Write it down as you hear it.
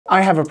I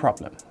have a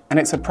problem, and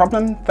it's a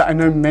problem that I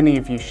know many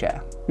of you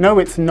share. No,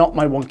 it's not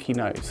my wonky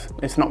nose,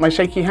 it's not my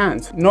shaky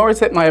hands, nor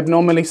is it my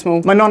abnormally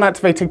small, my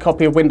non-activated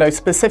copy of Windows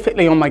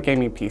specifically on my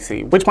gaming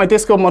PC, which my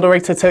Discord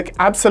moderator took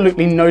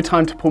absolutely no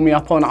time to pull me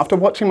up on after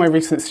watching my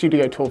recent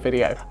studio tour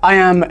video. I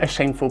am a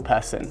shameful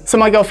person. So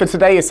my goal for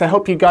today is to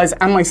help you guys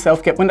and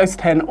myself get Windows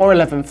 10 or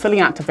 11 fully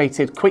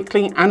activated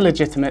quickly and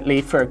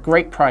legitimately for a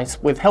great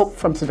price with help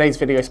from today's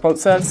video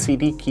sponsor,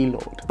 CD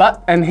Keylord.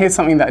 And here's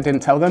something that I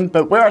didn't tell them,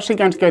 but we're actually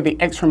going to go the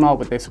extra mile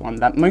with this one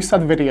that most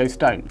other videos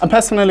don't. I'm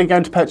personally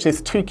going to purchase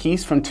two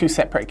keys from two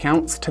separate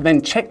accounts to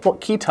then check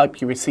what key type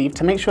you receive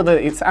to make sure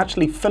that it's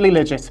actually fully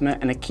legitimate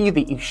and a key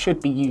that you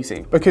should be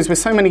using. Because with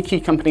so many key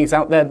companies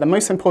out there, the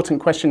most important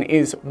question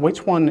is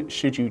which one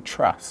should you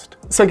trust?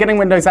 So getting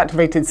Windows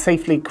activated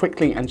safely,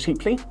 quickly and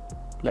cheaply?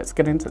 Let's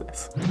get into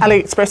this.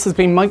 AliExpress has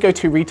been my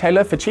go-to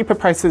retailer for cheaper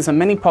prices and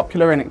many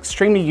popular and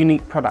extremely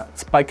unique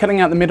products. By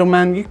cutting out the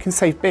middleman, you can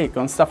save big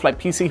on stuff like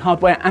PC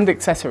hardware and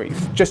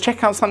accessories. Just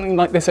check out something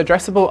like this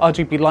addressable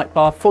RGB light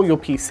bar for your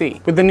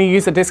PC. With the new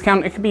user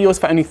discount, it could be yours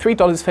for only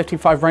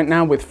 $3.55 right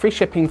now with free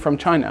shipping from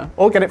China,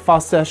 or get it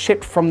faster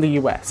shipped from the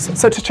US.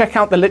 So to check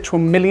out the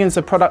literal millions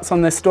of products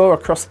on their store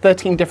across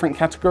 13 different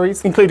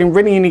categories, including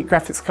really unique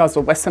graphics cards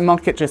the Western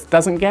market just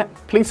doesn't get,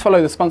 please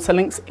follow the sponsor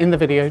links in the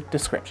video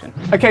description.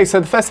 Okay, so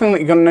the first thing that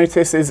you're going to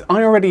notice is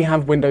I already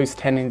have Windows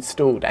 10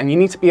 installed, and you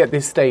need to be at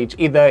this stage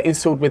either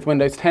installed with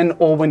Windows 10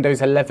 or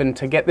Windows 11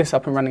 to get this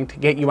up and running to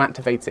get you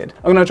activated.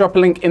 I'm going to drop a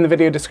link in the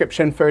video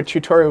description for a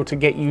tutorial to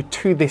get you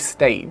to this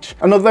stage.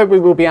 And although we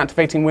will be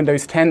activating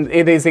Windows 10,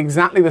 it is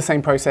exactly the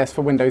same process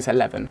for Windows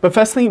 11. But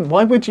firstly,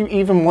 why would you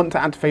even want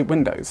to activate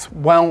Windows?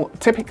 Well,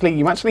 typically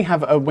you actually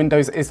have a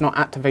Windows is not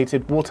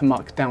activated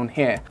watermark down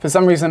here. For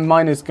some reason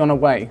mine has gone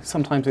away.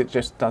 Sometimes it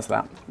just does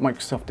that.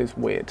 Microsoft is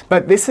weird.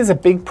 But this is a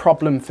big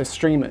problem for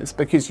streamers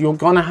because you're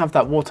gonna have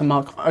that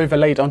watermark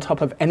overlaid on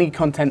top of any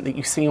content that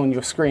you see on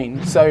your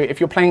screen. So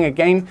if you're playing a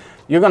game,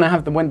 you're gonna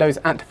have the Windows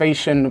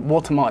activation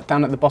watermark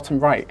down at the bottom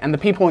right, and the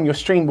people on your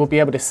stream will be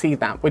able to see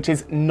that, which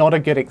is not a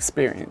good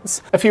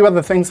experience. A few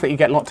other things that you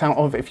get locked out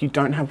of if you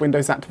don't have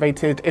Windows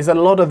activated is a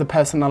lot of the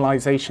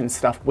personalization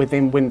stuff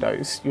within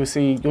Windows. You'll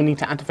see you'll need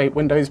to activate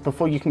Windows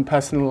before you can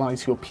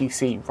personalize your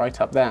PC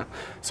right up there.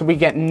 So we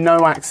get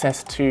no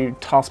access to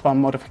taskbar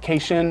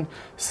modification,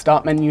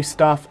 start menu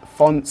stuff,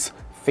 fonts,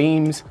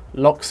 themes,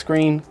 lock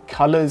screen,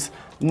 colors,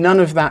 none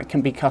of that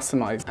can be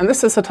customized. And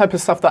this is the type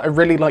of stuff that I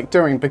really like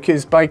doing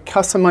because by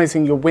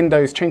customizing your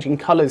windows, changing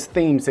colors,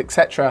 themes,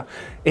 etc.,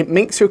 it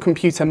makes your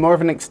computer more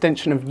of an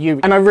extension of you.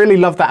 And I really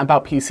love that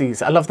about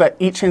PCs. I love that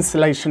each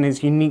installation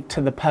is unique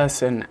to the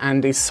person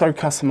and is so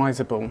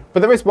customizable.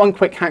 But there is one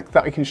quick hack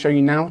that I can show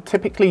you now.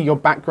 Typically your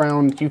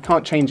background, you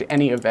can't change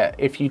any of it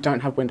if you don't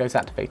have Windows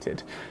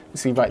activated. You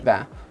see right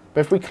there.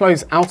 But if we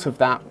close out of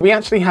that, we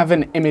actually have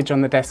an image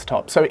on the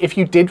desktop. So if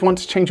you did want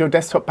to change your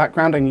desktop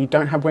background and you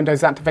don't have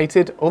Windows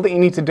activated, all that you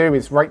need to do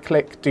is right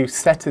click, do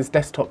set as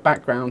desktop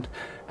background.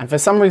 And for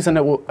some reason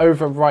it will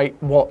overwrite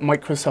what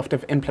Microsoft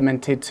have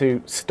implemented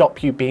to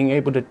stop you being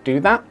able to do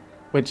that,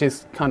 which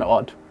is kind of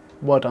odd.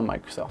 Well done,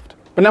 Microsoft.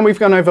 But now we've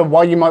gone over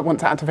why you might want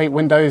to activate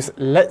Windows,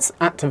 let's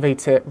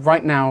activate it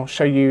right now,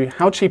 show you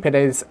how cheap it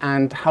is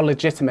and how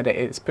legitimate it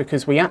is,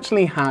 because we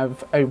actually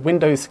have a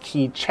Windows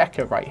key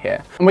checker right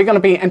here. And we're going to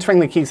be entering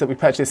the keys that we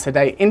purchased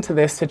today into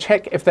this to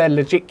check if they're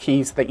legit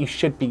keys that you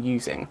should be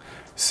using.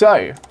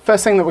 So,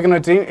 first thing that we're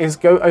going to do is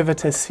go over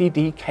to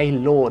CD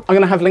Keylord. I'm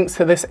going to have links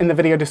to this in the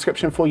video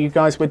description for you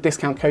guys with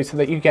discount codes so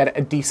that you get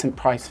a decent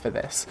price for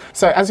this.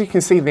 So as you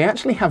can see, they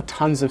actually have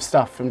tons of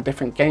stuff from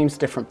different games,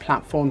 different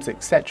platforms,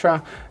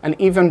 etc., and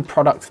even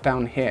products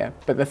down here.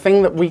 But the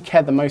thing that we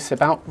care the most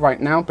about right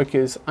now,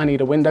 because I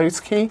need a Windows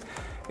key,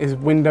 is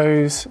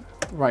Windows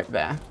right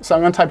there. So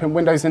I'm going to type in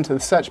Windows into the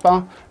search bar,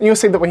 and you'll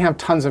see that we have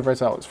tons of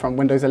results from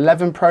Windows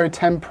 11 Pro,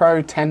 10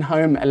 Pro, 10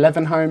 Home,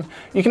 11 Home.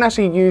 You can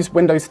actually use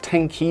Windows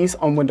 10 keys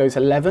on Windows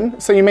 11,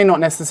 so you may not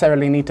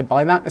necessarily need to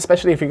buy that,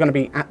 especially if you're going to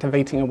be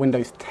activating a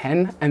Windows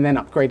 10 and then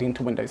upgrading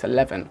to Windows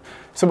 11.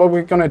 So what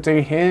we're going to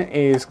do here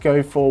is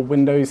go for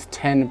Windows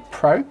 10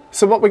 Pro.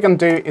 So what we're going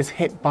to do is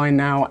hit buy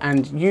now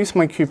and use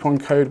my coupon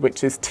code,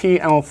 which is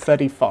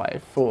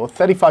TL35 for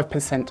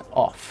 35%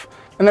 off.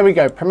 And there we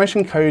go,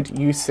 promotion code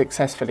used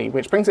successfully,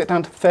 which brings it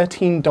down to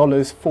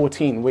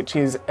 $13.14, which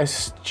is a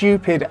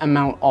stupid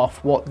amount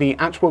off what the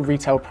actual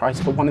retail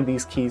price for one of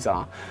these keys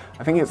are.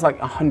 I think it's like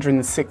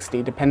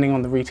 $160 depending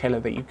on the retailer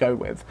that you go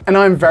with. And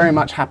I'm very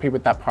much happy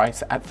with that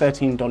price at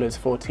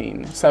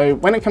 $13.14. So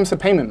when it comes to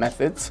payment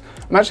methods,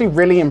 I'm actually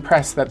really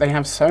impressed that they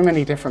have so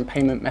many different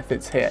payment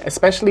methods here,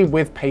 especially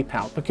with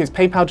PayPal, because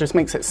PayPal just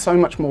makes it so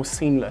much more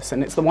seamless,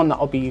 and it's the one that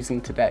I'll be using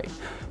today.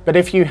 But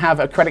if you have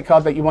a credit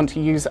card that you want to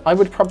use, I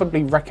would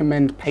probably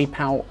recommend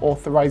PayPal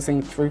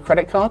authorizing through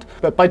credit card.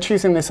 But by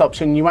choosing this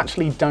option, you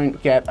actually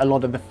don't get a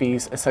lot of the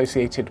fees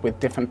associated with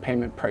different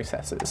payment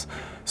processors.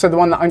 So the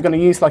one that I'm going to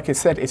use, like I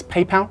said, is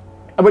PayPal,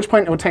 at which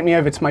point it will take me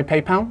over to my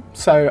PayPal.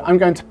 So I'm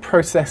going to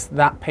process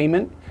that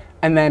payment,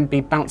 and then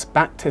be bounced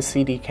back to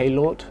CDK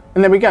Lord.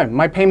 And there we go,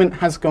 my payment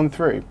has gone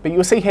through, but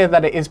you'll see here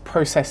that it is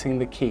processing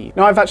the key.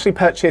 Now I've actually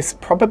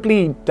purchased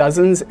probably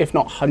dozens, if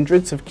not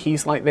hundreds of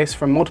keys like this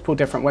from multiple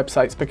different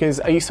websites, because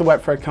I used to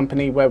work for a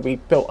company where we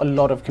built a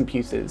lot of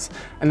computers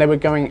and they were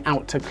going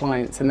out to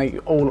clients and they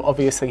all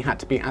obviously had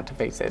to be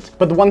activated.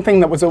 But the one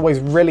thing that was always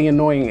really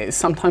annoying is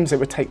sometimes it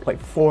would take like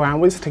 4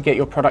 hours to get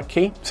your product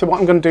key. So what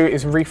I'm going to do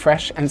is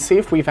refresh and see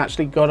if we've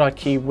actually got our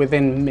key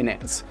within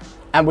minutes.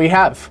 And we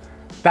have.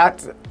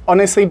 That,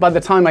 honestly, by the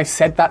time I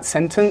said that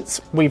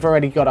sentence, we've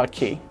already got our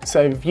key.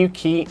 So view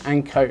key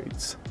and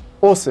codes.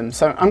 Awesome,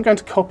 so I'm going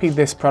to copy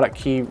this product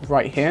key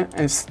right here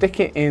and stick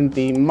it in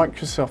the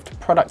Microsoft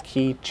product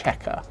key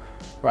checker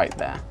right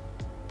there.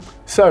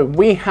 So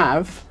we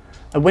have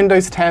a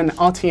Windows 10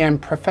 RTM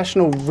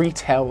professional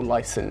retail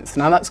license.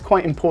 Now that's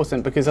quite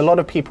important because a lot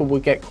of people will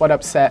get quite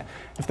upset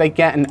if they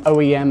get an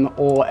OEM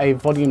or a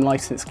volume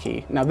license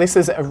key. Now this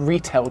is a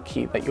retail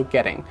key that you're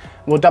getting.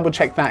 We'll double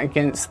check that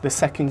against the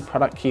second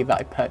product key that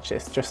I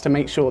purchased just to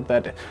make sure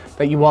that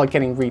you are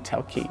getting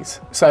retail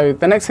keys. So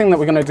the next thing that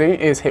we're going to do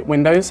is hit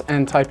Windows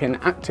and type in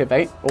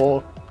Activate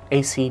or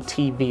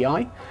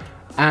ACTVI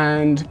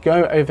and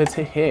go over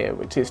to here,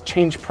 which is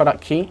change product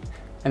key,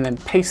 and then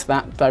paste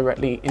that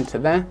directly into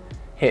there.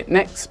 Hit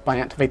next. By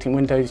activating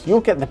Windows, you'll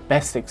get the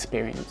best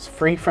experience,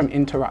 free from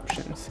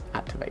interruptions.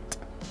 Activate.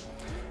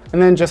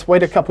 And then just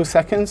wait a couple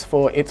seconds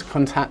for it to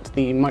contact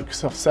the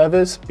Microsoft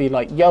servers, be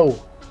like,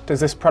 yo, does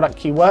this product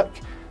key work?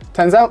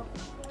 Turns out,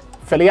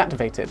 fully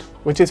activated,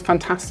 which is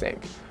fantastic.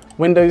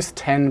 Windows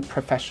 10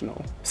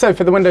 Professional. So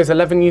for the Windows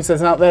 11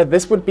 users out there,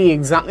 this would be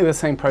exactly the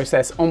same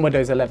process on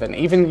Windows 11.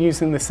 Even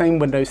using the same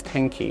Windows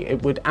 10 key,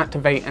 it would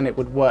activate and it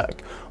would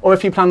work. Or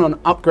if you plan on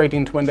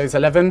upgrading to Windows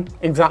 11,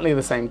 exactly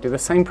the same. Do the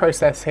same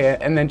process here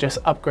and then just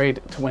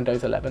upgrade to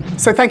Windows 11.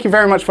 So thank you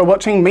very much for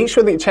watching. Make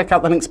sure that you check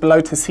out the links below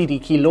to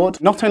CDK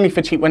Lord, not only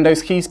for cheap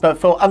Windows keys, but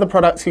for other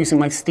products using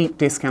my steep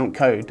discount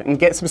code. And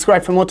get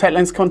subscribed for more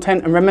TechLens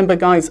content. And remember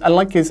guys, a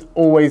like is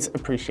always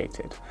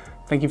appreciated.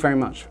 Thank you very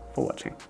much for watching.